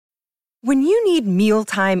When you need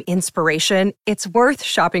mealtime inspiration, it's worth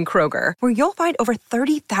shopping Kroger, where you'll find over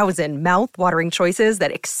 30,000 mouth-watering choices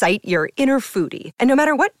that excite your inner foodie. And no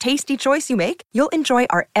matter what tasty choice you make, you'll enjoy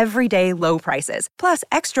our everyday low prices, plus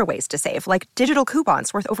extra ways to save, like digital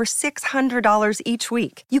coupons worth over $600 each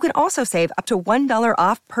week. You can also save up to $1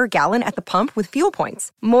 off per gallon at the pump with fuel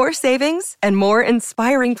points. More savings and more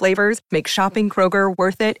inspiring flavors make shopping Kroger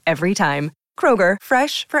worth it every time. Kroger,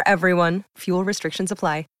 fresh for everyone. Fuel restrictions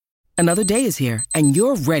apply. Another day is here, and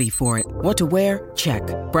you're ready for it. What to wear? Check.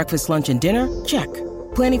 Breakfast, lunch, and dinner? Check.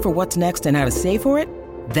 Planning for what's next and how to save for it?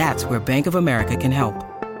 That's where Bank of America can help.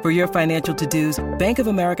 For your financial to-dos, Bank of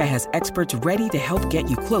America has experts ready to help get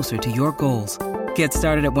you closer to your goals. Get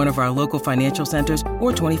started at one of our local financial centers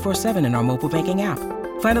or 24/7 in our mobile banking app.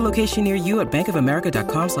 Find a location near you at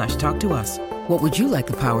bankofamerica.com/talktous. What would you like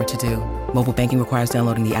the power to do? Mobile banking requires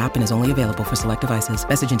downloading the app and is only available for select devices.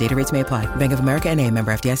 Message and data rates may apply. Bank of America N.A.,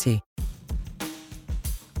 member FDIC.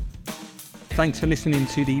 Thanks for listening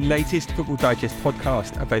to the latest Football Digest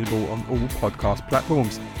podcast, available on all podcast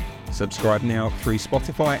platforms. Subscribe now through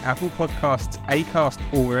Spotify, Apple Podcasts, Acast,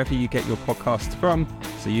 or wherever you get your podcasts from,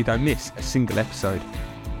 so you don't miss a single episode.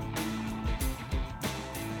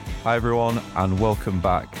 Hi everyone, and welcome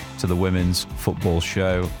back to the Women's Football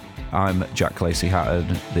Show. I'm Jack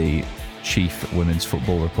Lacey-Hatton, the Chief Women's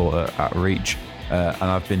Football Reporter at Reach, and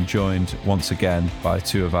I've been joined once again by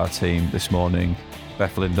two of our team this morning,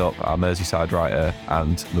 Beth Lindop, our Merseyside writer,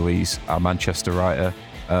 and Louise, our Manchester writer.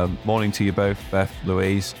 Morning to you both, Beth,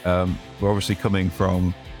 Louise. We're obviously coming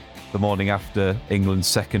from the morning after England's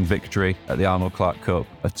second victory at the Arnold Clark Cup,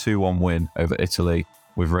 a 2-1 win over Italy,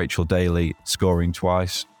 with Rachel Daly scoring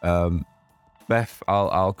twice. Beth,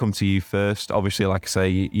 I'll come to you first. Obviously, like I say,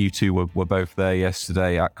 you two were both there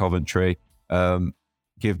yesterday at Coventry.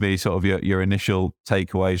 Give me sort of your initial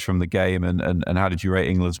takeaways from the game and how did you rate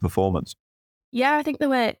England's performance? Yeah, I think there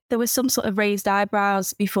were some sort of raised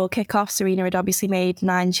eyebrows before kickoff. Sarina had obviously made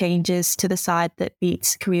 9 changes to the side that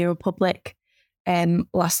beat Korea Republic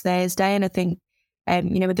last Thursday, and I think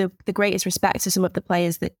with the greatest respect to some of the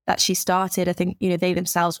players that she started, I think they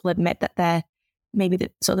themselves will admit that they're maybe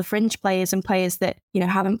the sort of fringe players and players that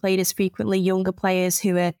haven't played as frequently, younger players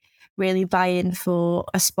who are really vying for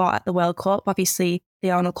a spot at the World Cup. Obviously,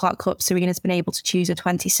 the Arnold Clark Cup, Sarina's been able to choose a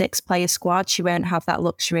 26-player squad. She won't have that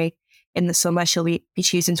luxury in the summer. She'll be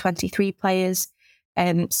choosing 23 players.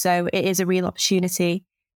 So it is a real opportunity,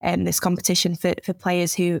 this competition for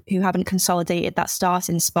players who haven't consolidated that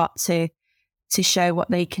starting spot to show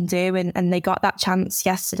what they can do. And they got that chance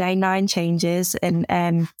yesterday, 9 changes. And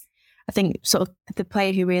I think sort of the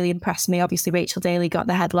player who really impressed me, obviously Rachel Daly got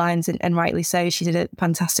the headlines and rightly so. She did a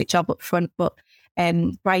fantastic job up front. But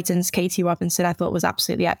Brighton's Katie Robinson, I thought was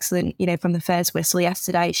absolutely excellent. From the first whistle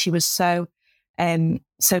yesterday, she was so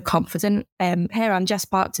confident. Her and Jess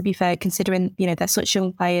Park, to be fair, considering they're such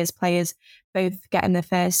young players both getting their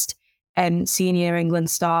first senior England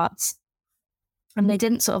starts, and they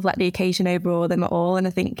didn't sort of let the occasion overawe them at all. And I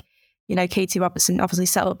think Katie Robertson obviously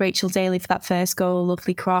set up Rachel Daly for that first goal,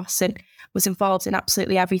 lovely cross, and was involved in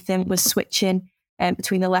absolutely everything. Was switching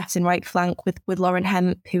between the left and right flank with Lauren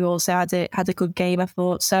Hemp, who also had a good game, I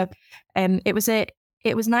thought. So it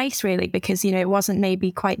was nice really, because it wasn't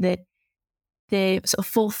maybe quite the sort of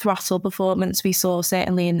full throttle performance we saw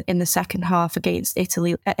certainly in the second half against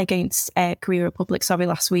Korea Republic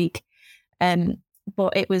last week.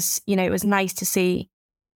 But it was nice to see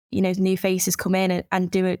new faces come in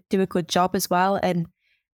and do a good job as well. And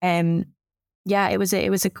it was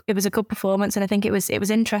a good performance, and I think it was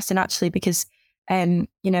interesting actually, because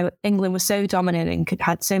England was so dominant and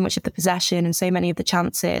had so much of the possession and so many of the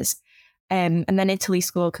chances, and then Italy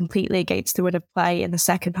scored completely against the run of play in the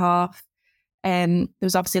second half. There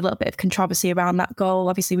was obviously a little bit of controversy around that goal.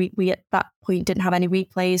 Obviously, we at that point didn't have any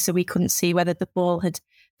replays, so we couldn't see whether the ball had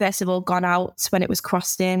first of all gone out when it was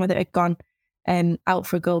crossed in, whether it had gone out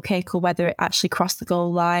for a goal kick, or whether it actually crossed the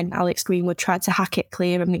goal line. Alex Greenwood tried to hack it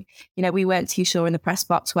clear, and we weren't too sure in the press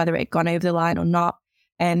box whether it had gone over the line or not.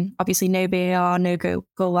 Obviously, no VAR, no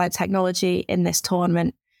goal line technology in this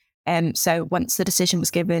tournament. So once the decision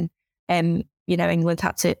was given, England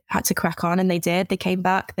had to crack on, and they did. They came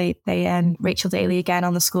back. They Rachel Daly again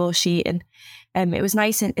on the score sheet, and it was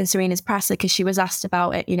nice in Sarina's presser, because she was asked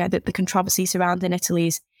about it. The controversy surrounding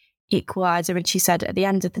Italy's equaliser, and she said, at the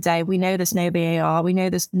end of the day, we know there's no VAR, we know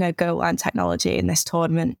there's no goal line technology in this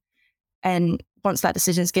tournament, and once that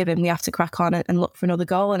decision is given, we have to crack on and look for another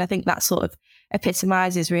goal. And I think that sort of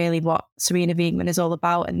epitomises really what Sarina Wiegman is all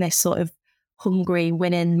about, and this sort of hungry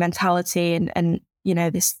winning mentality and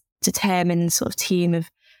this determined sort of team of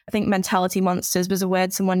I think mentality monsters was a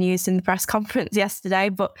word someone used in the press conference yesterday,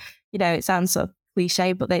 but, it sounds sort of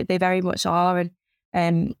cliche, but they very much are.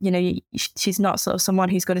 And, she's not sort of someone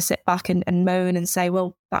who's going to sit back and moan and say,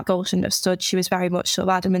 well, that goal shouldn't have stood. She was very much sort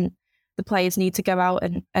of adamant the players need to go out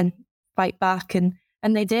and fight back. And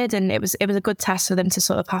they did. And it was a good test for them to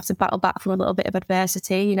sort of have to battle back from a little bit of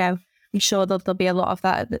adversity. I'm sure there'll be a lot of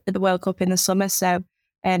that at the World Cup in the summer. So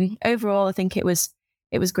overall, I think it was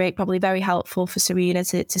great, probably very helpful for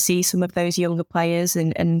Sarina to see some of those younger players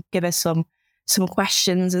and give us some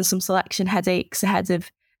questions and some selection headaches ahead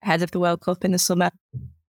of the World Cup in the summer.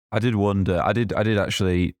 I did wonder. I did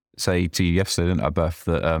actually say to you yesterday, didn't I, Beth,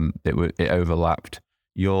 that it overlapped.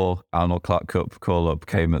 Your Arnold Clark Cup call up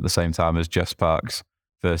came at the same time as Jess Park's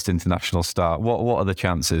first international start. What are the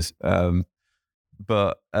chances?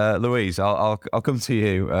 But Louise, I'll come to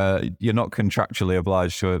you. You're not contractually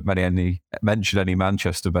obliged to mention any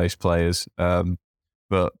Manchester-based players,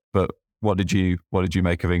 but what did you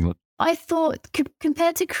make of England? I thought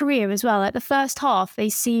compared to Korea as well, like the first half, they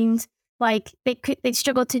seemed like they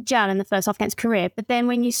struggled to gel in the first half against Korea. But then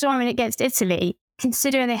when you saw them against Italy,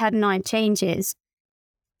 considering they had 9 changes,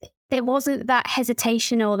 there wasn't that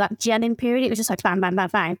hesitation or that gelling period. It was just like bang, bang, bang,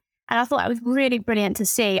 bang. And I thought that was really brilliant to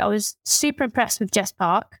see. I was super impressed with Jess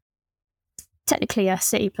Park. Technically a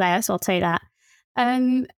City player, so I'll tell you that.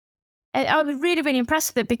 I was really, really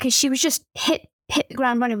impressed with her because she was just hit the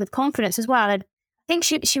ground running with confidence as well. And I think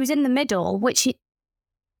she was in the middle, which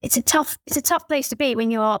it's a tough place to be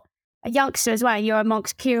when you're a youngster as well. You're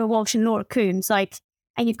amongst Keira Walsh and Laura Coombs, and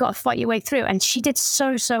you've got to fight your way through. And she did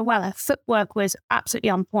so well. Her footwork was absolutely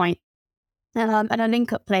on point. And her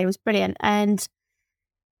link-up play was brilliant. And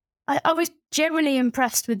I was generally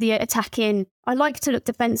impressed with the attacking. I like to look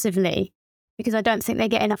defensively because I don't think they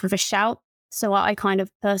get enough of a shout. So I kind of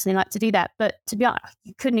personally like to do that. But to be honest,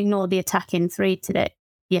 you couldn't ignore the attacking 3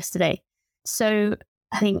 yesterday. So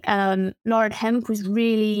I think Lauren Hemp was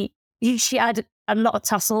really, she had a lot of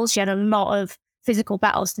tussles. She had a lot of physical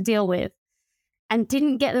battles to deal with and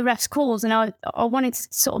didn't get the refs' calls. And I wanted to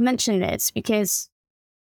sort of mention this because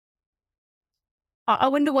I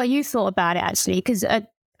wonder what you thought about it, actually, because I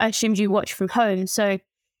assumed you watched from home. So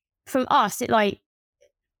from us, right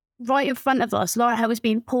in front of us, Laura Hemp was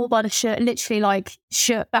being pulled by the shirt, literally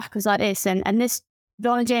shirt backwards like this. And this,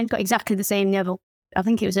 Lauren James got exactly the same level. I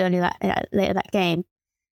think it was later that game,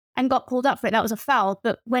 and got pulled up for it. That was a foul.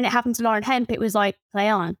 But when it happened to Lauren Hemp, it was like, play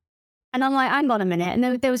on. And I'm like, hang on a minute.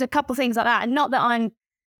 And there was a couple of things like that. And not that I'm,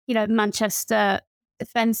 Manchester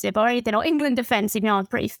defensive or anything, or England defensive, I'm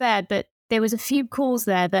pretty fair. But there was a few calls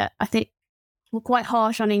there that I think were quite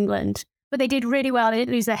harsh on England. But they did really well. They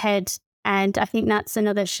didn't lose their head. And I think that's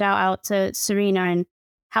another shout out to Sarina and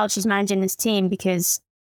how she's managing this team, because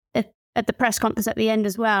at the press conference at the end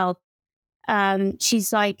as well,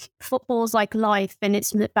 she's like, football's like life and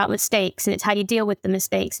it's about mistakes and it's how you deal with the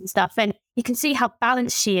mistakes and stuff. And you can see how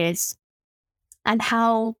balanced she is and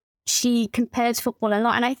how she compares football a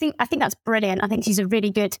lot. And I think that's brilliant. I think she's a really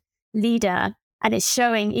good leader, and it's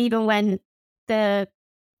showing even when the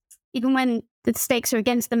stakes are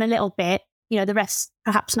against them a little bit, the rest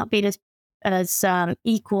perhaps not being as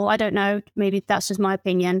equal. I don't know. Maybe that's just my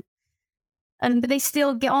opinion. But they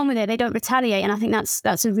still get on with it. They don't retaliate. And I think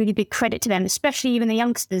that's a really big credit to them, especially even the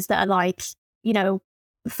youngsters that are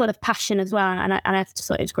full of passion as well. And I just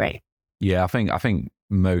thought it was great. Yeah, I think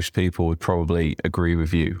most people would probably agree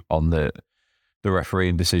with you on the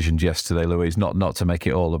refereeing decisions yesterday, Louise. Not to make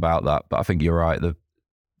it all about that, but I think you're right.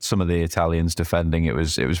 Some of the Italians defending, it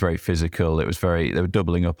was very physical. They were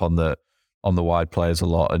doubling up on the wide players a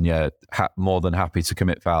lot, and more than happy to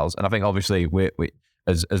commit fouls. And I think obviously we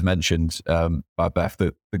as mentioned by Beth,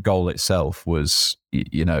 the goal itself was,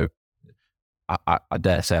 I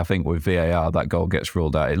dare say, I think with VAR that goal gets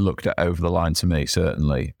ruled out. It looked over the line to me,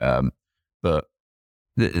 certainly. But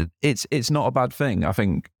it's not a bad thing, I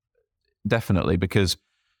think, definitely, because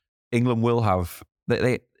England will have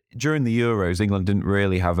they during the Euros, England didn't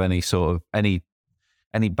really have any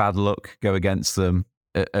bad luck go against them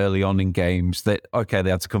early on in games. They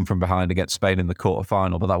had to come from behind against Spain in the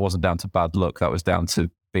quarterfinal, but that wasn't down to bad luck. That was down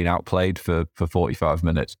to being outplayed for 45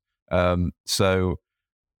 minutes. So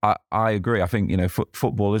I agree. I think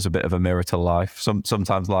football is a bit of a mirror to life.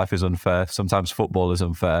 Sometimes life is unfair. Sometimes football is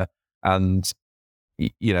unfair, and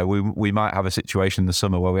we might have a situation in the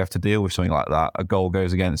summer where we have to deal with something like that. A goal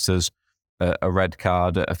goes against us, a red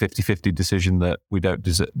card, a 50-50 decision that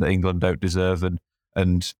that England don't deserve,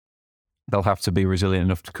 and they'll have to be resilient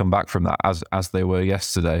enough to come back from that, as they were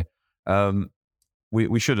yesterday.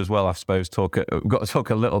 We should as well, I suppose, we've got to talk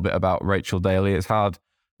a little bit about Rachel Daly. It's hard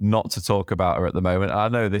not to talk about her at the moment. I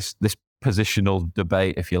know this positional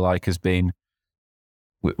debate, if you like, has been,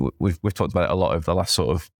 we've talked about it a lot over the last sort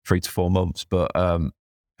of 3 to 4 months, but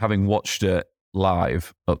having watched it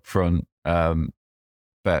live up front,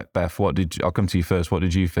 Beth, I'll come to you first. What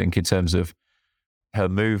did you think in terms of her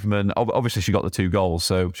movement? Obviously, she got the 2 goals,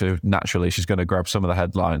 so naturally she's going to grab some of the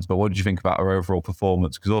headlines. But what did you think about her overall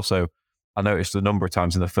performance? Because also, I noticed a number of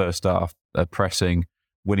times in the first half, pressing,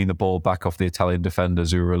 winning the ball back off the Italian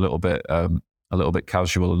defenders who were a little bit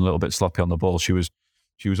casual and a little bit sloppy on the ball. She was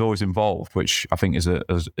always involved, which I think is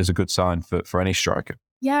a good sign for any striker.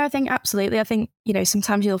 Yeah, I think absolutely. I think,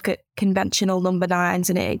 sometimes you look at conventional number 9s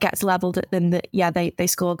and it gets levelled at them that, they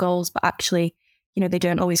score goals, but actually, they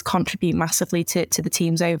don't always contribute massively to the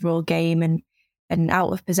team's overall game, and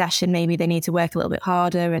out of possession, maybe they need to work a little bit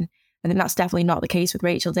harder. And I think that's definitely not the case with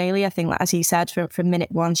Rachel Daly. I think, as you said, from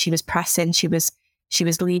minute 1, she was pressing, she was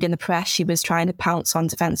leading the press, she was trying to pounce on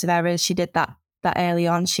defensive errors. She did that early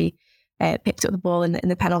on. She picked up the ball in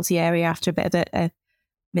the penalty area after a bit of a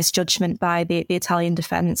misjudgment by the Italian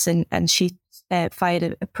defence, and she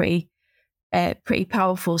fired a pretty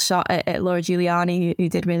powerful shot at Laura Giuliani, who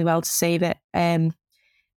did really well to save it. And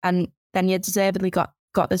then deservedly got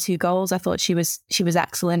the 2 goals. I thought she was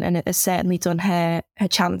excellent, and it has certainly done her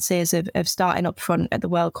chances of starting up front at the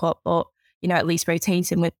World Cup, or at least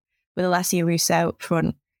rotating with Alessia Russo up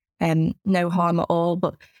front. No harm at all.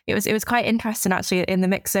 But it was quite interesting actually in the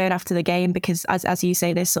mix zone after the game, because as you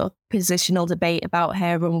say, this sort of positional debate about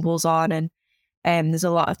her rumbles on, and there's a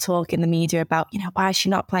lot of talk in the media about why is she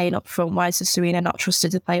not playing up front? Why is Sarina not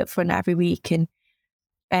trusted to play up front every week?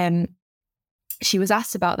 And she was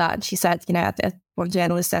asked about that, and she said, one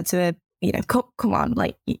journalist said to her, come on,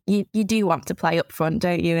 like you do want to play up front,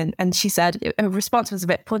 don't you? And she said her response was a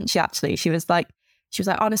bit punchy actually. She was like,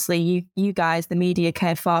 honestly, you guys, the media,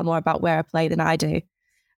 care far more about where I play than I do.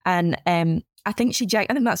 And I think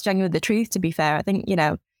that's genuinely the truth, to be fair. I think,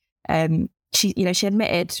 she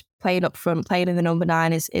admitted playing up front, playing in the number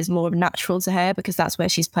 9 is more natural to her, because that's where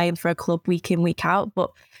she's playing for a club week in, week out. But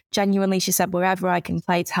genuinely, she said, wherever I can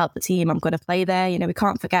play to help the team, I'm going to play there. We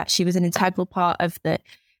can't forget she was an integral part of the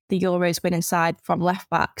Euros winning side from left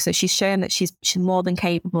back. So she's shown that she's more than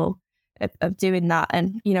capable of doing that.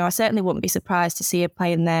 And, I certainly wouldn't be surprised to see her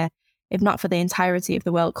playing there, if not for the entirety of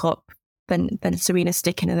the World Cup, then Sarina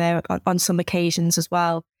sticking her there on some occasions as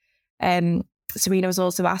well. Sarina was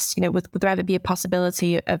also asked, would there ever be a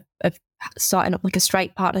possibility of starting up like a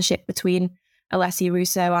strike partnership between Alessia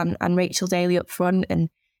Russo and Rachel Daly up front? And,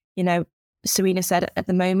 Sarina said at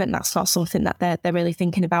the moment that's not something that they're really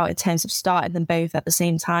thinking about in terms of starting them both at the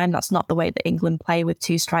same time. That's not the way that England play with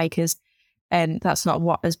 2 strikers. And that's not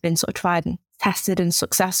what has been sort of tried and tested and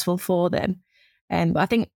successful for them. But I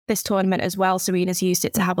think this tournament as well, Sarina's used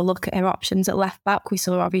it to have a look at her options at left back. We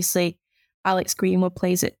saw obviously Alex Greenwood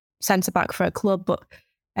plays at centre back for a club, but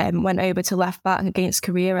went over to left back against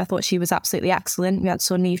Korea. I thought she was absolutely excellent. We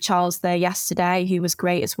saw Niamh Charles there yesterday, who was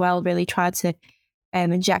great as well, really tried to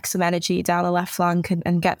inject some energy down the left flank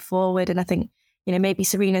and get forward. And I think, maybe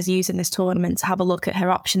Sarina's using this tournament to have a look at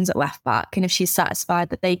her options at left back. And if she's satisfied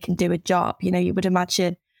that they can do a job, you would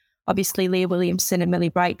imagine, obviously, Leah Williamson and Millie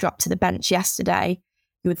Bright dropped to the bench yesterday.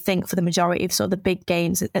 You would think for the majority of sort of the big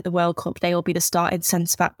games at the World Cup, they will be the starting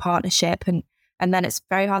centre-back partnership. And then it's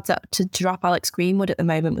very hard to drop Alex Greenwood at the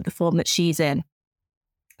moment with the form that she's in.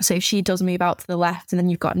 So if she does move out to the left, and then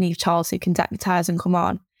you've got Niamh Charles who can deputise and come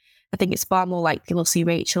on, I think it's far more likely we'll see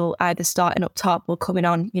Rachel either starting up top or coming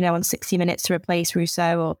on, on 60 minutes to replace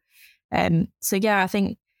Russo. So yeah, I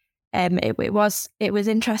think it was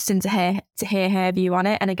interesting to hear her view on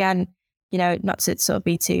it. And again, not to sort of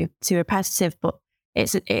be too repetitive, but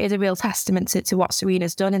it is a real testament to what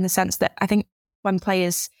Sarina's done, in the sense that I think when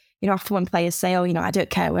players, often when players say, oh, I don't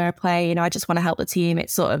care where I play, I just want to help the team,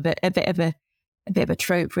 it's sort of a bit of a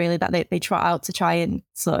trope really that they trot out to try and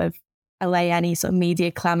sort of allay any sort of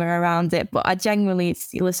media clamour around it. But I genuinely,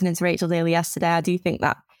 listening to Rachel Daly yesterday, I do think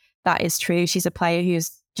that is true. She's a player who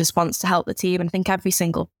just wants to help the team. And I think every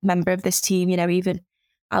single member of this team, even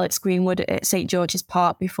Alex Greenwood at St George's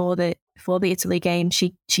Park before the Italy game,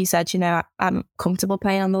 she said, I'm comfortable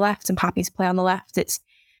playing on the left. I'm happy to play on the left. It's,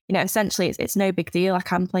 essentially it's no big deal. I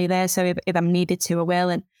can play there. So if I'm needed to, I will.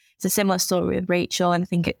 And it's a similar story with Rachel. And I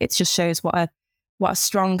think it just shows what a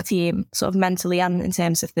strong team, sort of mentally and in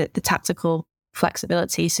terms of the tactical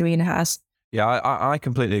flexibility Sarina has. Yeah, I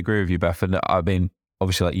completely agree with you, Beth. And I mean,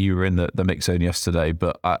 obviously, like, you were in the mix zone yesterday,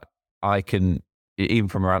 but I can, even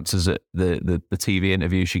from her answers at the TV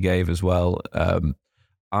interview she gave as well,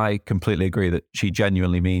 I completely agree that she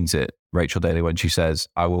genuinely means it, Rachel Daly, when she says,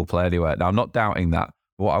 I will play anywhere. Now, I'm not doubting that.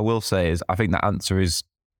 But what I will say is I think that answer is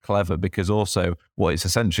clever, because also what it's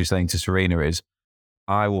essentially saying to Serena is,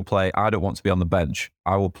 I will play, I don't want to be on the bench.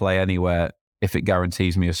 I will play anywhere if it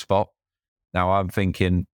guarantees me a spot. Now I'm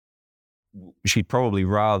thinking she'd probably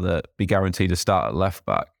rather be guaranteed a start at left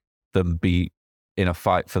back than be in a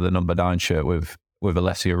fight for the number 9 shirt with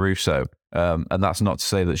Alessia Russo. And that's not to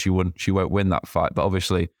say that she won't win that fight, but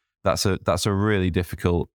obviously that's a really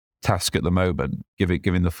difficult task at the moment,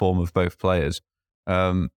 given the form of both players.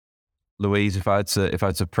 Louise, if I had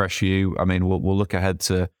to press you, I mean, we'll look ahead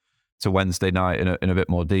to Wednesday night in a bit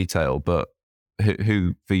more detail, but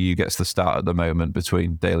who for you gets the start at the moment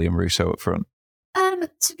between Daly and Russo up front?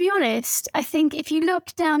 To be honest, I think if you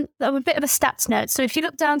look down, I'm a bit of a stats nerd, so if you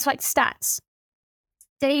look down to like stats,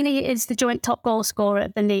 Daly is the joint top goal scorer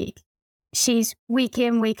of the league. She's week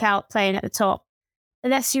in, week out playing at the top.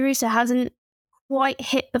 Alessia Russo hasn't quite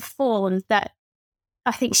hit the form that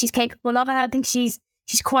I think she's capable of. I don't think she's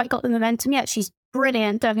quite got the momentum yet. She's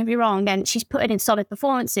brilliant, don't get me wrong, and she's putting in solid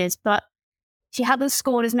performances, but she hasn't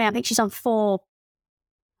scored as many. I think she's on four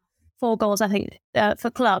goals, I think,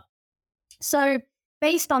 for club. So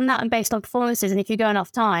based on that and based on performances, and if you're going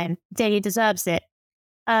off time, Daly deserves it.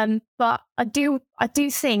 But I do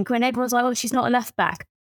think when everyone's like, oh, she's not a left back,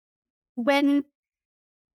 when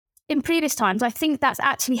in previous times, I think that's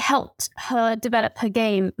actually helped her develop her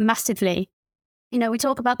game massively. You know, we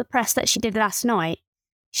talk about the press that she did last night.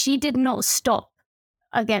 She did not stop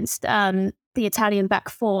against the Italian back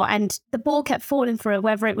four, and the ball kept falling for her,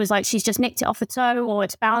 whether it was like she's just nicked it off a toe or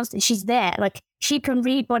it's bounced, and she's there. Like, she can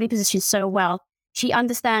read body positions so well. She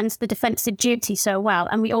understands the defensive duty so well,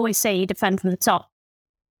 and we always say you defend from the top.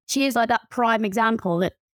 She is like that prime example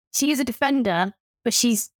that she is a defender, but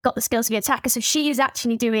she's got the skills to be an attacker, so she is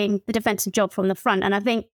actually doing the defensive job from the front, and I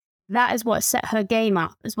think that is what set her game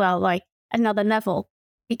up as well, like another level,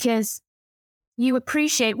 because you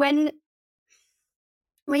appreciate when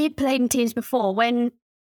you played in teams before,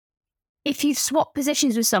 if you swap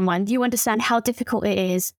positions with someone, you understand how difficult it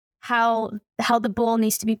is, how the ball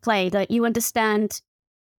needs to be played. Like, you understand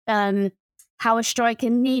how a striker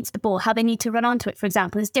needs the ball, how they need to run onto it, for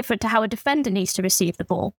example, is different to how a defender needs to receive the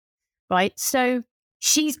ball, right? So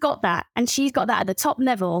she's got that, and she's got that at the top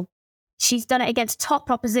level. She's done it against top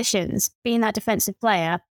oppositions, being that defensive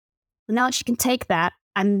player. Now she can take that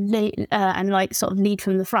and like sort of lead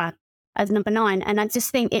from the front as number 9. And I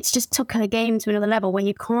just think it's just took her game to another level where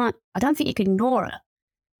I don't think you can ignore her.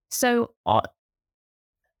 So I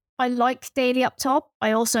like Daly up top.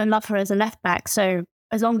 I also love her as a left back. So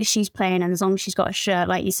as long as she's playing and as long as she's got a shirt,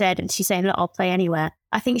 like you said, and she's saying, look, I'll play anywhere,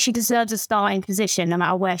 I think she deserves a starting position no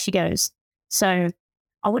matter where she goes. So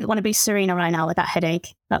I wouldn't want to be Serena right now with that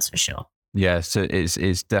headache. That's for sure. Yeah, so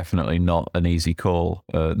it's definitely not an easy call,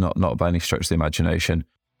 not by any stretch of the imagination.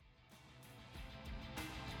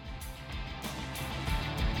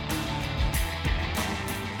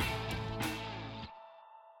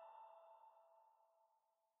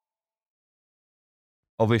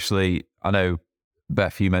 Obviously, I know,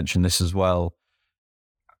 Beth, you mentioned this as well.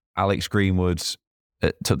 Alex Greenwood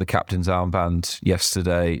took the captain's armband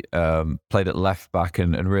yesterday, played at left back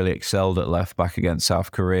and really excelled at left back against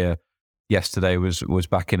South Korea. Yesterday was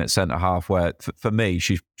back in at centre half, where for me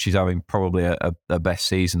she's having probably a best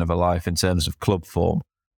season of her life in terms of club form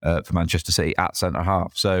for Manchester City at centre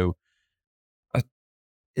half. So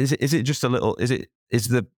is it just a little?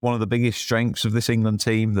 Is one of the biggest strengths of this England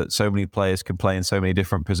team that so many players can play in so many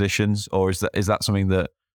different positions, or is that something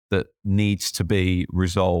that needs to be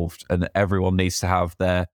resolved and everyone needs to have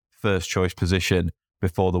their first choice position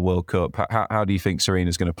before the World Cup? How do you think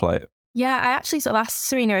Serena's going to play it? Yeah, I actually sort of asked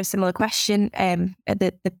Serena a similar question at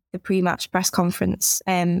the pre-match press conference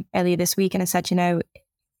earlier this week, and I said,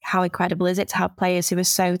 how incredible is it to have players who are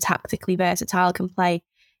so tactically versatile, can play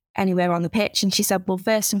anywhere on the pitch? And she said, well,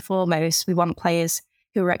 first and foremost, we want players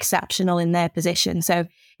who are exceptional in their position. So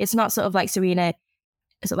it's not sort of like Serena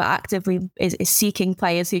sort of actively is seeking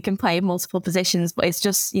players who can play in multiple positions, but it's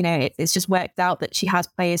just, it's just worked out that she has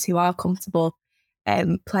players who are comfortable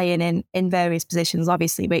playing in various positions.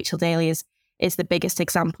 Obviously, Rachel Daly is the biggest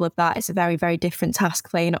example of that. It's a very, very different task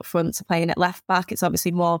playing up front to playing at left back. It's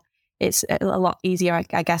obviously it's a lot easier,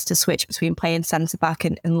 I guess, to switch between playing centre back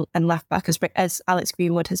and left back as Alex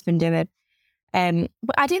Greenwood has been doing.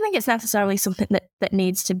 But I do think it's necessarily something that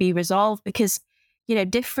needs to be resolved, because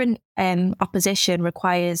different opposition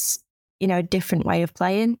requires a different way of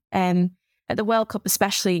playing. At the World Cup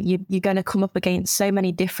especially, you're going to come up against so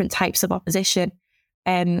many different types of opposition.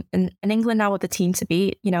 And England now are the team to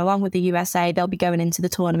beat. Along with the USA, they'll be going into the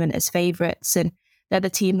tournament as favourites, and they're the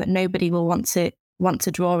team that nobody will want to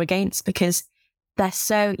draw against, because they're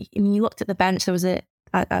so. You looked at the bench. There was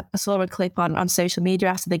I saw a clip on social media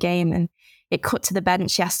after the game, and it cut to the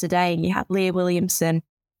bench yesterday, and you had Leah Williamson,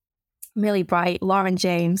 Millie Bright, Lauren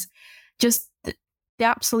James, just the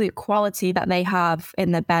absolute quality that they have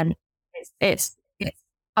in the bench. It's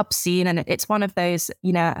obscene, and it's one of those,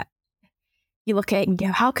 you look at it and go,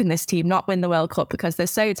 how can this team not win the World Cup? Because they're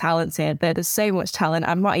so talented. There's so much talent.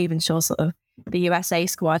 I'm not even sure sort of the USA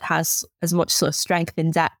squad has as much sort of strength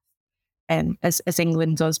in depth as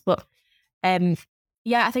England does. But I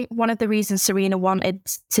think one of the reasons Sarina wanted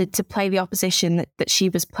to play the opposition that she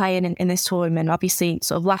was playing in this tournament, obviously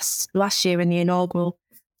sort of last year in the inaugural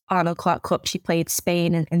Arnold Clark Cup, she played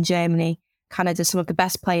Spain and Germany, Canada, some of the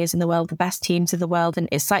best players in the world, the best teams in the world. And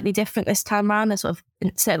it's slightly different this time around. They're sort of,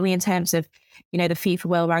 certainly in terms of, the FIFA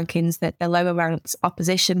World Rankings, that they're lower ranked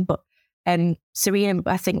opposition. But Sarina,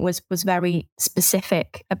 I think, was very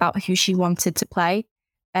specific about who she wanted to play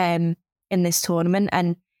in this tournament.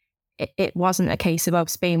 And it wasn't a case of,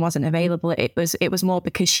 Spain wasn't available. It was more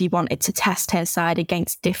because she wanted to test her side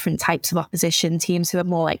against different types of opposition, teams who are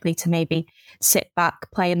more likely to maybe sit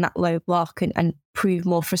back, play in that low block and prove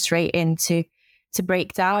more frustrating to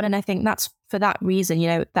break down. And I think that's for that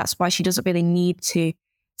reason, that's why she doesn't really need to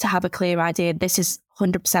have a clear idea. This is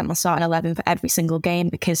 100% my starting 11 for every single game,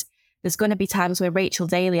 because there's going to be times where Rachel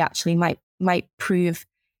Daly actually might prove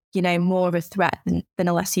more of a threat than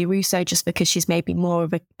Alessia Russo, just because she's maybe more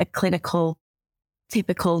of a clinical,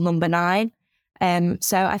 typical number 9.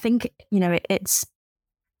 So I think, it's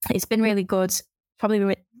been really good,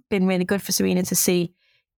 probably been really good for Sarina to see,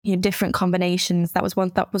 different combinations. That was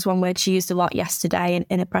one word she used a lot yesterday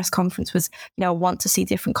in a press conference was, want to see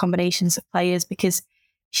different combinations of players, because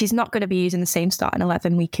she's not going to be using the same starting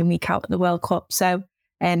 11 week in, week out at the World Cup. So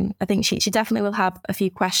I think she definitely will have a few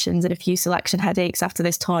questions and a few selection headaches after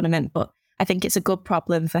this tournament, but I think it's a good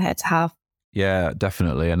problem for her to have. Yeah,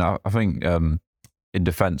 definitely. And I think in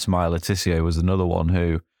defence, Maya Le Tissier was another one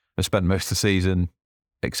who has spent most of the season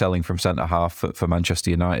excelling from centre-half for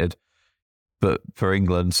Manchester United. But for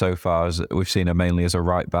England so far, we've seen her mainly as a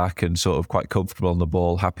right-back and sort of quite comfortable on the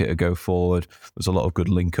ball, happy to go forward. There's a lot of good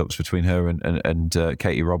link-ups between her and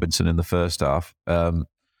Katie Robinson in the first half.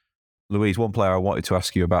 Louise, one player I wanted to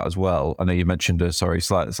ask you about as well, I know you mentioned her,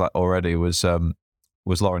 slightly already, was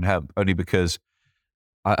Lauren Hemp, only because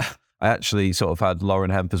I actually sort of had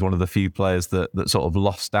Lauren Hemp as one of the few players that sort of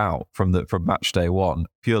lost out from match day one,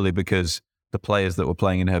 purely because the players that were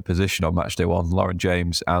playing in her position on match day one, Lauren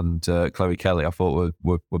James and Chloe Kelly, I thought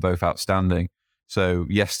were both outstanding. So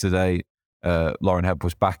yesterday, Lauren Hemp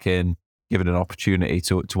was back in, given an opportunity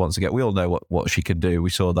to once again. We all know what she can do. We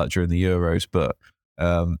saw that during the Euros, but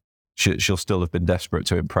she'll still have been desperate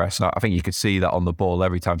to impress. And I think you could see that on the ball.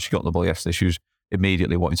 Every time she got on the ball yesterday, she was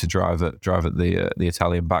immediately wanting to drive at the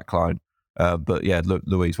Italian backline. But yeah,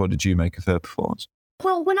 Louise, what did you make of her performance?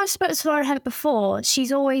 Well, when I've spoken to Lauren Hemp before,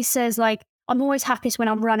 she's always says, like, I'm always happiest when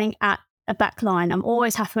I'm running at a backline. I'm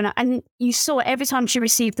always happy and you saw it every time she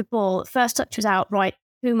received the ball. First touch was out, right,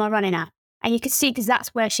 who am I running at? And you could see, because that's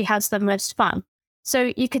where she has the most fun.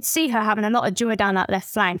 So you could see her having a lot of joy down that left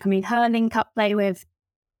flank. I mean, her link-up play with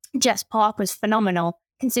Jess Park was phenomenal,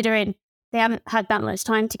 considering they haven't had that much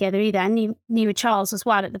time together either, and Neva Charles as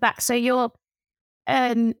well at the back. So you're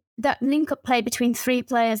that link-up play between three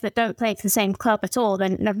players that don't play for the same club at all,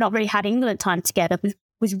 and have not really had England time together,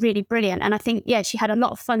 was really brilliant. And I think, she had a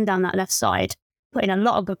lot of fun down that left side, putting a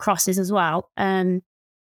lot of good crosses as well.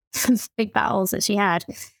 Big battles that she had.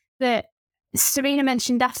 But Sarina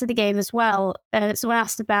mentioned after the game as well, someone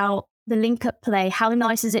asked about the link-up play. How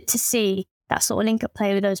nice is it to see that sort of link-up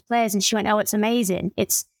play with those players? And she went, it's amazing.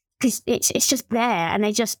 It's because it's just there, and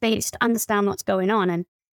they just understand what's going on.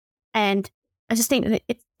 And I just think that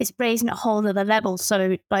it's raising a whole other level.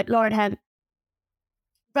 So like Lauren Hemp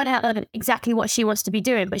run out of exactly what she wants to be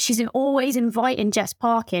doing, but she's always inviting Jess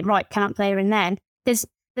Park in. Right, can't play her in then. There's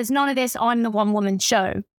none of this, I'm the one-woman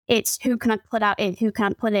show. It's who can I put out in, who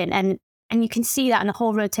can't put in. And you can see that in the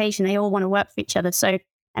whole rotation. They all want to work for each other. So,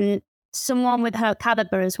 and someone with her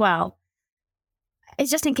caliber as well. I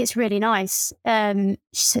just think it's really nice. And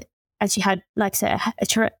she had, like I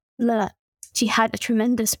said, she had a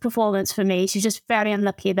tremendous performance for me. She's just very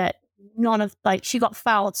unlucky that she got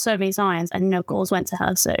fouled so many times and no goals went to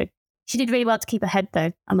her. So she did really well to keep her head,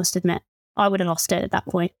 though, I must admit. I would have lost it at that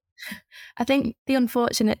point. I think the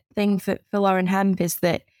unfortunate thing for Lauren Hemp is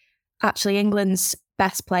that actually England's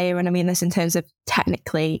best player, and I mean this in terms of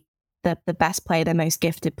technically the best player, the most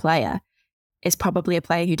gifted player, is probably a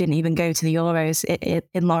player who didn't even go to the Euros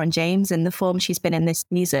in Lauren James, and the form she's been in this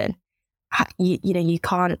season. You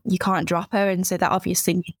can't drop her, and so that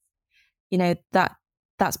obviously,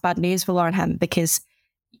 that's bad news for Lauren Hemp, because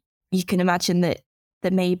you can imagine that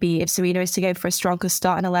that maybe if Sarina is to go for a stronger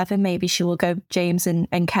starting 11, maybe she will go James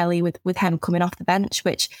and Kelly with Hemp coming off the bench,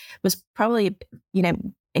 which was probably,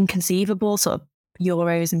 inconceivable sort of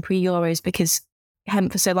Euros and pre-Euros, because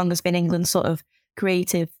Hemp for so long has been England's sort of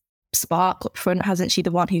creative spark up front, hasn't she?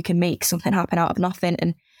 The one who can make something happen out of nothing.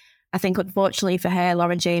 And I think unfortunately for her,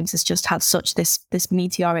 Lauren James has just had such this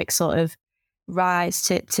meteoric sort of rise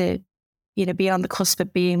to be on the cusp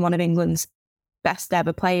of being one of England's best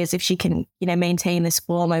ever players if she can, maintain this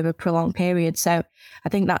form over a prolonged period. So I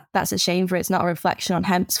think that's a shame for her. It's not a reflection on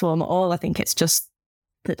Hemp's form at all. I think it's just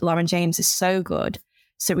that Lauren James is so good.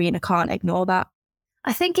 Sarina can't ignore that.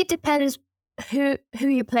 I think it depends who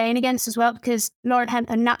you're playing against as well, because Lauren Hemp,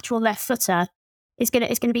 a natural left footer, it's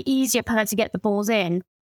gonna be easier for her to get the balls in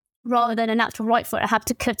rather than a natural right footer have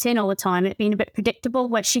to cut in all the time. It being a bit predictable,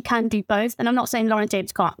 where she can do both. And I'm not saying Lauren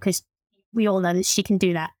James can't, because we all know that she can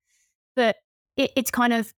do that. But it's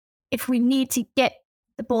kind of, if we need to get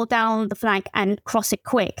the ball down the flank and cross it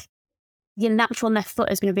quick, your natural left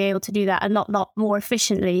footer is going to be able to do that a lot more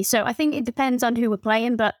efficiently. So I think it depends on who we're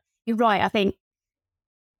playing, but you're right. I think,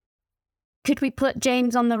 could we put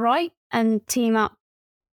James on the right and team up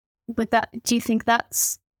with that? Do you think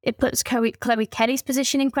it puts Chloe Kelly's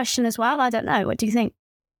position in question as well? I don't know. What do you think?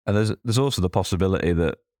 And there's also the possibility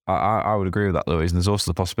that, I would agree with that, Louise, and there's also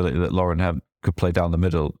the possibility that Lauren Hemp could play down the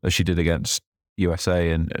middle as she did against USA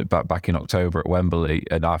and back in October at Wembley.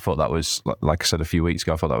 And I thought that was, like I said a few weeks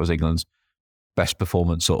ago, I thought that was England's best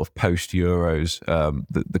performance sort of post-Euros.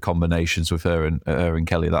 The combinations with her and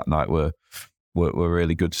Kelly that night were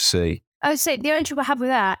really good to see. I would say the only trouble I have with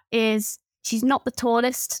that is she's not the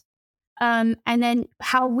tallest. And then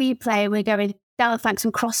how we play, we're going down the flanks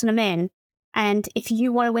and crossing them in. And if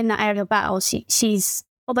you want to win that aerial battle, she's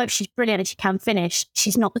although she's brilliant and she can finish,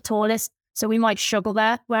 she's not the tallest. So we might struggle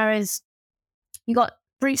there. Whereas you got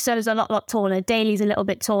Brewster's a lot taller, Daly's a little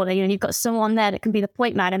bit taller. You've got someone there that can be the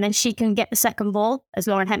point man, and then she can get the second ball, as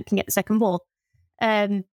Lauren Hemp can get the second ball.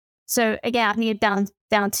 So again, I think you're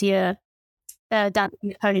down to your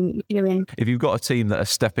opponent. If you've got a team that are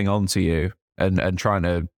stepping onto you and trying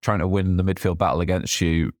to win the midfield battle against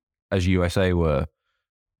you, as USA were,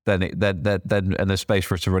 then and there's space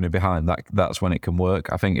for us to run in behind. That's when it can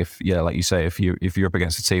work. I think like you say, if you're up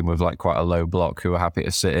against a team with like quite a low block who are happy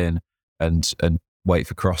to sit in and wait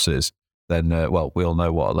for crosses, then we all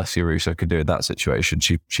know what Alessia Russo can do in that situation.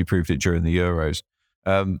 She proved it during the Euros.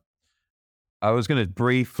 I was going to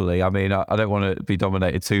briefly, I don't want to be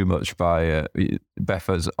dominated too much by Beth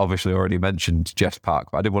has obviously already mentioned Jess Park,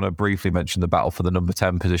 but I did want to briefly mention the battle for the number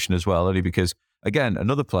 10 position as well, only because, again,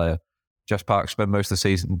 another player, Jess Park, spent most of the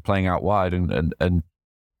season playing out wide and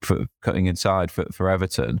cutting inside for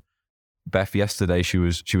Everton. Beth, yesterday, she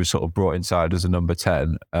was sort of brought inside as a number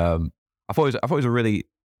 10. I thought it was a really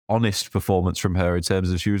honest performance from her in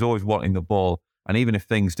terms of she was always wanting the ball, and even if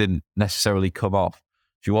things didn't necessarily come off,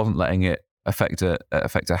 she wasn't letting it affect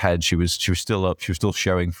her head. She was still up. She was still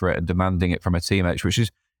showing for it and demanding it from her teammates, which is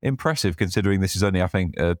impressive considering this is only, I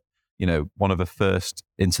think, one of her first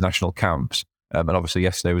international camps. And obviously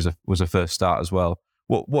yesterday was a first start as well.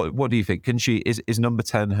 What do you think? Is number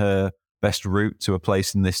 10 her best route to a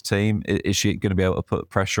place in this team? Is she going to be able to put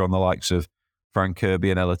pressure on the likes of Fran Kirby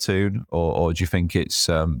and Ella Toone, or do you think it's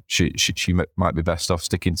she might be best off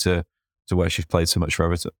sticking to where she's played so much for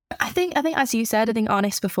Everton? I think as you said, I think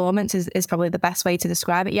honest performance is probably the best way to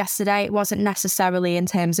describe it. Yesterday, it wasn't necessarily in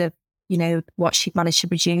terms of what she managed to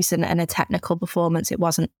produce and a technical performance. It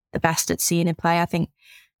wasn't the best at seeing her play. I think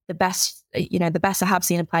the best I have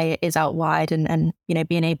seen her play is out wide and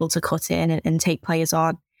being able to cut in and take players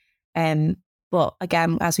on. But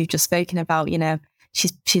again, as we've just spoken about,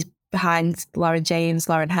 she's behind Lauren James,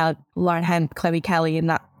 Lauren Hemp, Chloe Kelly in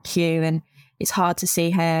that queue, and it's hard to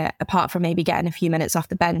see her, apart from maybe getting a few minutes off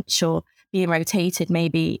the bench or being rotated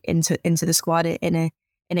maybe into the squad in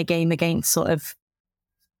a game against sort of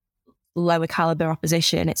lower caliber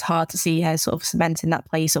opposition. It's hard to see her sort of cementing that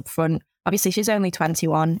place up front. Obviously, she's only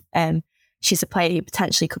 21. She's a player who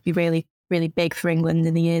potentially could be really, really big for England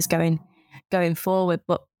in the years going forward.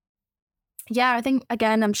 But yeah, I think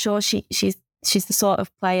again, I'm sure she's the sort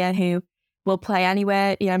of player who will play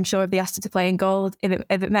anywhere. I'm sure if they asked her to play in goal, if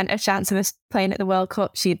it meant a chance of us playing at the World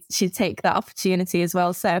Cup, she'd take that opportunity as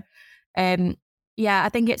well. So, I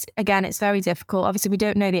think it's very difficult. Obviously, we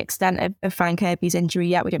don't know the extent of Fran Kirby's injury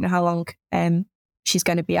yet. We don't know how long she's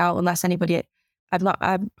going to be out, unless anybody. I've not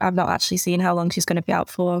actually seen how long she's going to be out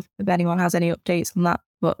for. If anyone has any updates on that,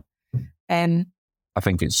 but I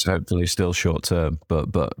think it's hopefully still short term,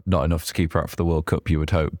 but not enough to keep her out for the World Cup, you would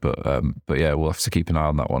hope. But yeah, we'll have to keep an eye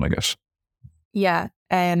on that one, I guess. Yeah.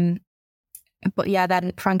 But yeah,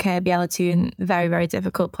 then Franca Biella, two very, very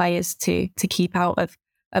difficult players to keep out of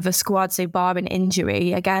a squad. So barring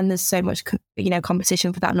injury, again, there's so much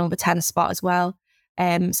competition for that number 10 spot as well.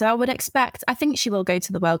 So I would expect, I think she will go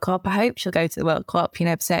to the World Cup. I hope she'll go to the World Cup,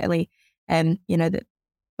 certainly, that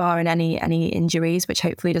barring any injuries, which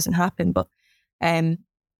hopefully doesn't happen. But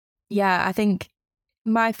yeah, I think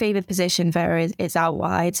my favourite position for her is out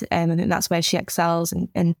wide. I think that's where she excels.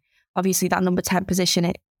 And obviously that number 10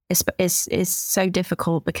 position is so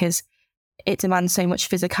difficult because it demands so much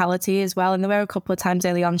physicality as well. And there were a couple of times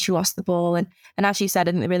early on she lost the ball. And as you said,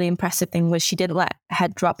 I think the really impressive thing was she didn't let her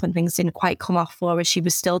head drop when things didn't quite come off for her. She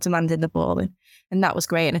was still demanding the ball. And that was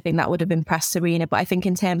great. And I think that would have impressed Serena. But I think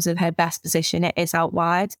in terms of her best position, it is out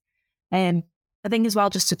wide. I think as well,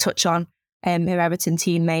 just to touch on her Everton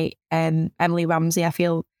teammate, Emily Ramsey, I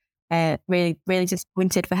feel really, really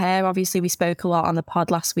disappointed for her. Obviously, we spoke a lot on the pod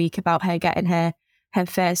last week about her getting her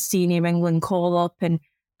first senior England call up. And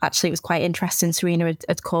actually, it was quite interesting. Serena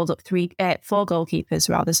had called up 4 goalkeepers,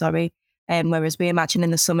 whereas we imagine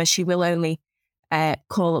in the summer she will only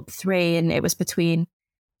call up 3. And it was between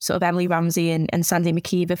sort of Emily Ramsey and Sandy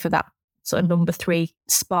McKeever for that sort of number 3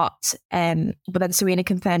 spot. But then Serena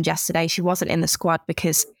confirmed yesterday she wasn't in the squad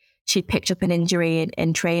because she'd picked up an injury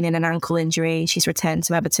in training, an ankle injury. She's returned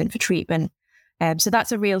to Everton for treatment. So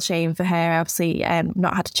that's a real shame for her. Obviously,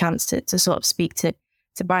 not had a chance to sort of speak to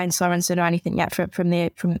Brian Sorensen or anything yet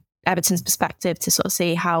from Everton's perspective to sort of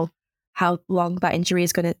see how long that injury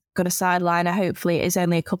is going to sideline her. Hopefully it is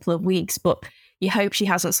only a couple of weeks, but you hope she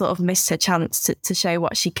hasn't sort of missed her chance to show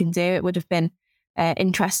what she can do. It would have been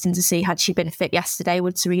interesting to see, had she been fit yesterday,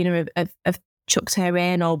 would Serena have chucked her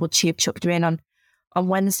in, or would she have chucked her in on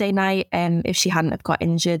Wednesday night if she hadn't have got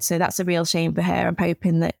injured? So that's a real shame for her. I'm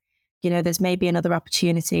hoping that, there's maybe another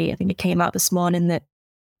opportunity. I think it came out this morning that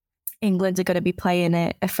England are going to be playing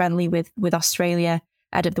a friendly with Australia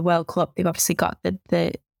ahead of the World Cup. They've obviously got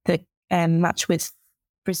the match with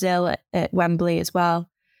Brazil at Wembley as well.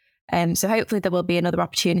 So hopefully there will be another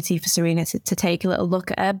opportunity for Serena to take a little look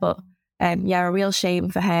at her. But yeah, a real shame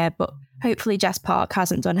for her. But hopefully Jess Park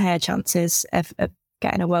hasn't done her chances of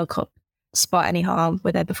getting a World Cup spot any harm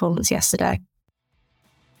with her performance yesterday.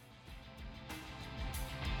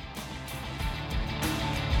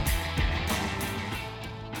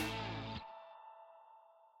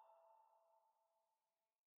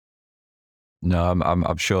 No,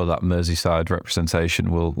 I'm sure that Merseyside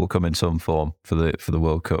representation will come in some form for the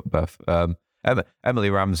World Cup, Beth.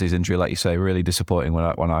 Emily Ramsey's injury, like you say, really disappointing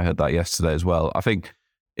when I heard that yesterday as well. I think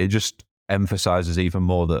it just emphasises even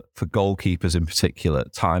more that for goalkeepers in particular,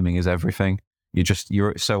 timing is everything.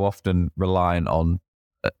 You're so often reliant on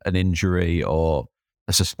an injury or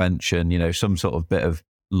a suspension, some sort of bit of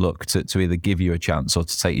luck to either give you a chance or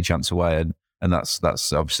to take your chance away. And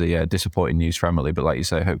that's obviously disappointing news for Emily. But like you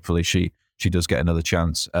say, hopefully she does get another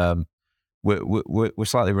chance. We're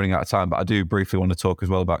slightly running out of time, but I do briefly want to talk as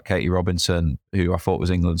well about Katie Robinson, who I thought was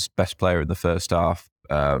England's best player in the first half.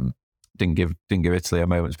 Didn't give Italy a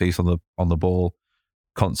moment's peace on the ball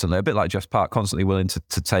constantly. A bit like Jess Park, constantly willing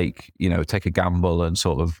to take a gamble and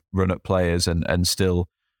sort of run at players and still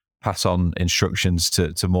pass on instructions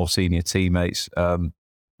to more senior teammates.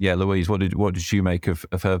 Louise, what did you make of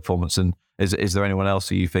her performance? And is there anyone else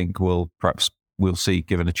who you think we'll see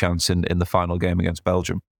given a chance in the final game against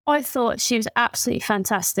Belgium? I thought she was absolutely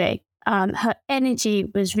fantastic. Her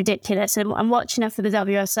energy was ridiculous. And I'm watching her for the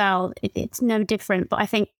WSL. It's no different, but I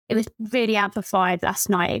think it was really amplified last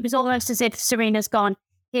night. It was almost as if Serena's gone,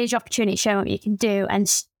 here's your opportunity, show what you can do. And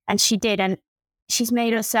she did. And she's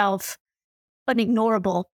made herself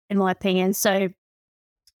unignorable, in my opinion. So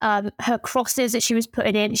her crosses that she was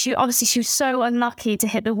putting in, she was so unlucky to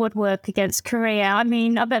hit the woodwork against Korea. I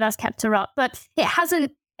mean, I bet that's kept her up. But it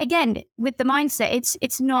hasn't, again, with the mindset,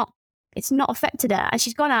 it's not affected her. And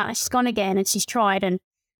she's gone out and she's gone again and she's tried. And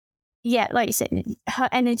yeah, like you said, her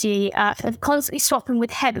energy of constantly swapping with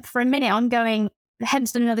Hemp. For a minute, I'm going,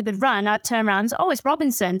 Hemp's done another good run. I turn around, it's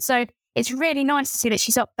Robinson. So it's really nice to see that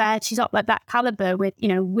she's up there. She's up like that caliber with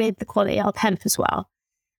the quality of Hemp as well.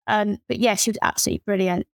 But yeah, she was absolutely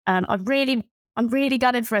brilliant. I'm really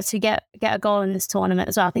gutted for her to get a goal in this tournament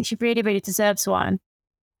as well. I think she really, really deserves one.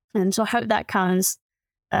 And so I hope that comes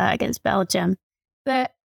against Belgium.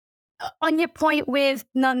 But on your point with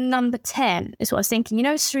number 10 is what I was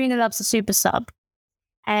thinking. Serena loves a super sub,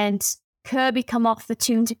 and Kirby come off for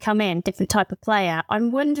Toon to come in, different type of player.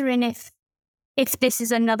 I'm wondering if this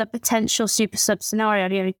is another potential super sub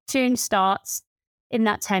scenario. Toon starts in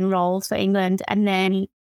that 10 role for England, and then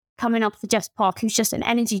coming up for Jess Park, who's just an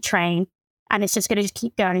energy train, and it's just going to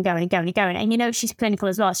keep going and going and going and going. And she's clinical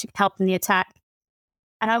as well. She can help in the attack.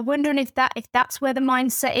 And I'm wondering if that's where the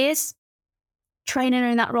mindset is, training her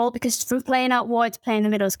in that role, because from playing out wide to playing in the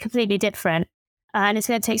middle is completely different. And it's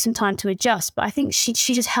going to take some time to adjust. But I think she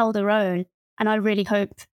just held her own. And I really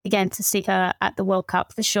hope, again, to see her at the World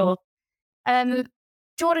Cup for sure.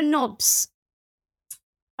 Jordan Nobbs,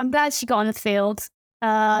 I'm glad she got on the field.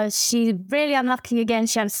 She's really unlucky again.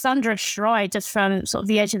 She had a thunderous stride just from sort of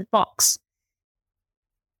the edge of the box.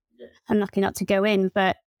 Unlucky not to go in,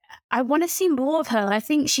 but I want to see more of her. I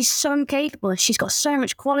think she's so capable. She's got so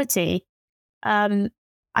much quality. I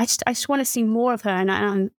just want to see more of her,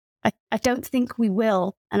 and I don't think we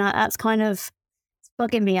will, and that's kind of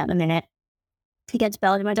bugging me at the minute. Against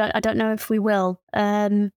Belgium, I don't know if we will. I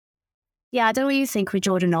don't know what you think with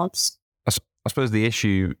Jordan Nobbs. I suppose the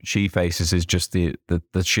issue she faces is just the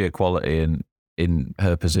sheer quality in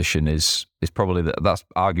her position is probably that's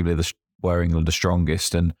arguably where England are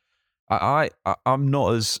strongest, and I'm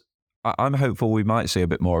hopeful we might see a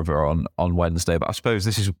bit more of her on Wednesday, but I suppose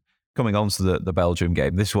this is coming on to the Belgium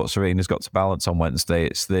game. This is what Serena's got to balance on Wednesday.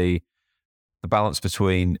 It's the balance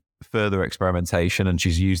between further experimentation, and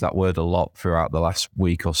she's used that word a lot throughout the last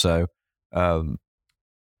week or so.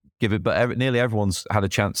 Nearly everyone's had a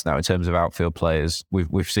chance now in terms of outfield players.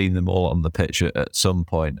 We've seen them all on the pitch at some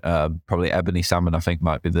point. Probably Ebony Salmon, I think,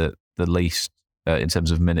 might be the least in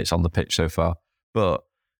terms of minutes on the pitch so far. But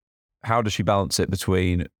how does she balance it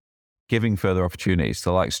between giving further opportunities to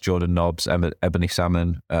the likes of Jordan Nobbs, Ebony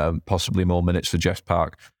Salmon, possibly more minutes for Jess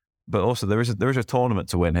Park, but also there is a tournament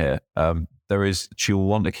to win here. She'll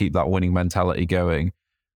want to keep that winning mentality going.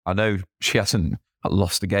 I know she hasn't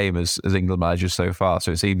lost a game as England manager so far,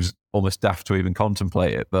 so it seems almost daft to even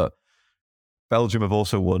contemplate it. But Belgium have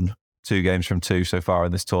also won 2 games from 2 so far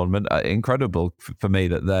in this tournament. Incredible for me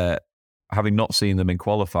that they're, having not seen them in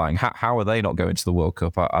qualifying, how are they not going to the World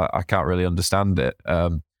Cup? I can't really understand it.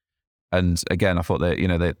 And again, I thought they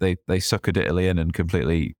suckered Italy in and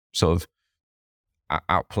completely sort of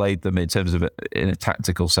outplayed them in terms of in a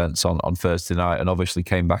tactical sense on Thursday night, and obviously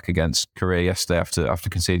came back against Korea yesterday after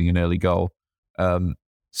conceding an early goal. What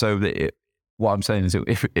I'm saying is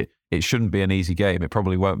it shouldn't be an easy game. It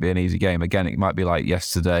probably won't be an easy game. Again, it might be like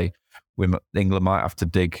yesterday. England might have to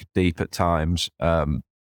dig deep at times.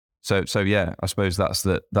 So yeah, I suppose that's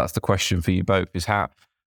the question for you both: is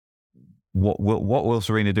what will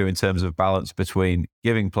Serena do in terms of balance between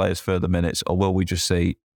giving players further minutes, or will we just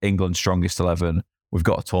see England's strongest 11? We've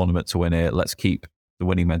got a tournament to win here. Let's keep the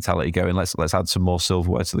winning mentality going. Let's add some more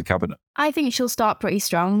silverware to the cabinet. I think she'll start pretty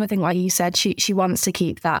strong. I think, like you said, she wants to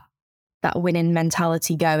keep that winning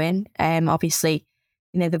mentality going. Obviously,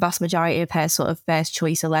 the vast majority of her sort of first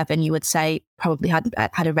choice 11, you would say, probably had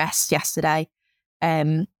a rest yesterday,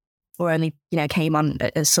 or only came on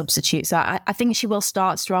as substitute. So I think she will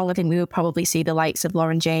start strong. I think we will probably see the likes of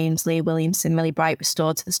Lauren James, Leah Williamson, Millie Bright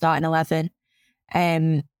restored to the starting 11.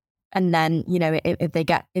 And then,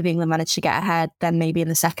 if England manage to get ahead, then maybe in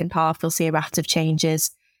the second half, we'll see a raft of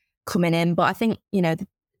changes coming in. But I think,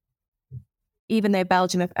 even though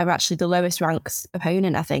Belgium are actually the lowest ranked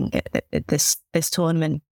opponent, I think, at this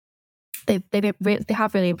tournament, they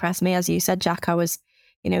have really impressed me. As you said, Jack, I was,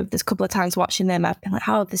 there's a couple of times watching them, I've been like,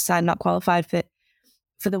 how have this side not qualified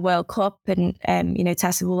for the World Cup? And,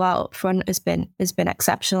 Tessa Woolard up front has been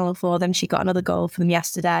exceptional for them. She got another goal for them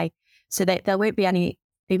yesterday. So there won't be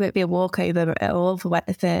a walkover at all for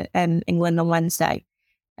England on Wednesday.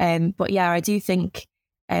 But yeah, I do think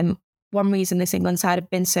one reason this England side have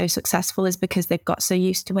been so successful is because they've got so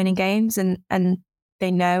used to winning games, and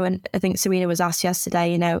they know. And I think Serena was asked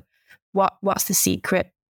yesterday, what's the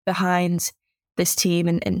secret behind this team,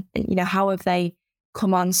 and how have they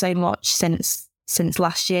come on so much since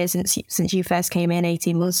last year, since you first came in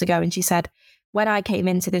 18 months ago? And she said, when I came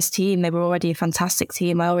into this team, they were already a fantastic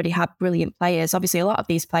team. I already had brilliant players. Obviously, a lot of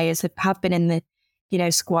these players have been in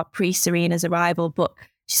the squad pre-Serena's arrival. But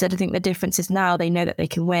she said, I think the difference is now they know that they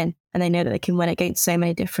can win, and they know that they can win against so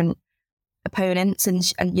many different opponents.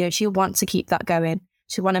 And she'll want to keep that going.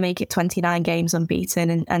 She'll want to make it 29 games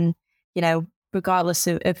unbeaten. And regardless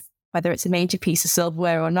of whether it's a major piece of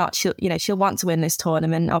silverware or not, she'll want to win this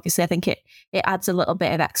tournament. Obviously, I think it adds a little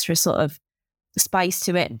bit of extra sort of spice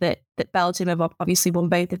to it that Belgium have obviously won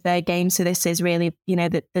both of their games. So this is really,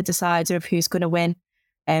 the decider of who's going to win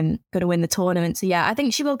the tournament. So yeah, I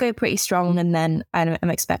think she will go pretty strong, and then I'm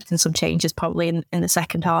expecting some changes probably in the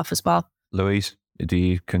second half as well. Louise, do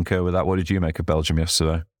you concur with that? What did you make of Belgium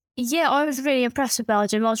yesterday? Yeah, I was really impressed with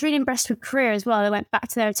Belgium. I was really impressed with Korea as well. They went back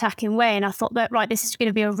to their attacking way, and I thought that, right, this is going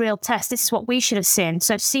to be a real test. This is what we should have seen.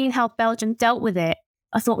 So seeing how Belgium dealt with it,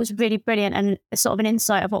 I thought was really brilliant, and sort of an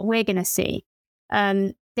insight of what we're going to see.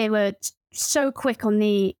 They were so quick on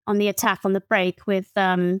the attack, on the break with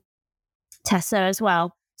Tessa as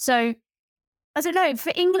well. So I don't know,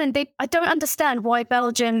 for England, I don't understand why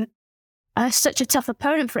Belgium are such a tough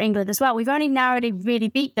opponent for England as well. We've only narrowly really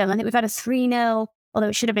beat them. I think we've had a 3-0, although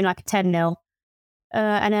it should have been like a 10-0,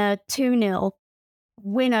 and a 2-0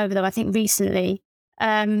 win over them, I think, recently.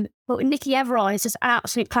 But Nikki Everard is just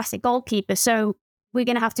absolute classic goalkeeper. So we're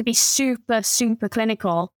going to have to be super, super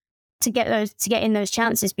clinical to get in those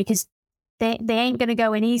chances, because they ain't going to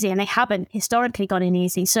go in easy, and they haven't historically gone in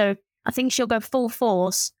easy. So I think she'll go full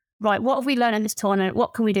force. Right, what have we learned in this tournament?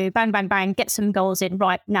 What can we do? Bang, bang, bang, get some goals in.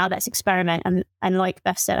 Right, now let's experiment. And like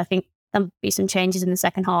Beth said, I think there'll be some changes in the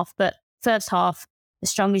second half. But first half,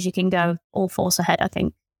 as strong as you can go, all force ahead, I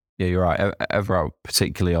think. Yeah, you're right. Everard,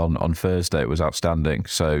 particularly on Thursday, was outstanding.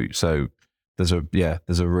 So there's a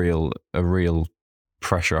real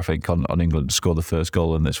pressure, I think, on England to score the first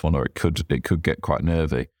goal in this one, or it could get quite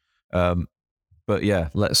nervy. But yeah,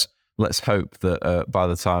 let's hope that by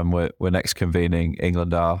the time we're next convening,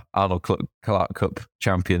 England are Arnold Clark Cup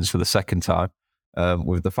champions for the second time.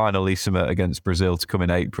 With the finalissima against Brazil to come in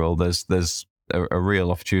April, there's a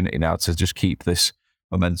real opportunity now to just keep this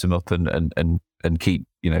momentum up and keep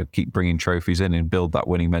bringing trophies in and build that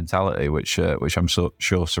winning mentality, which I'm sure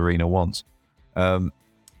Sarina wants.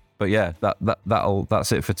 But yeah,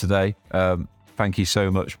 that's it for today. Thank you so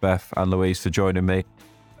much, Beth and Louise, for joining me.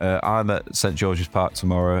 I'm at St George's Park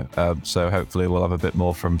tomorrow, so hopefully we'll have a bit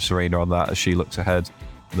more from Sarina on that as she looks ahead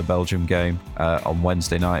to the Belgium game on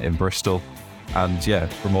Wednesday night in Bristol. And yeah,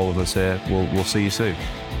 from all of us here, we'll see you soon.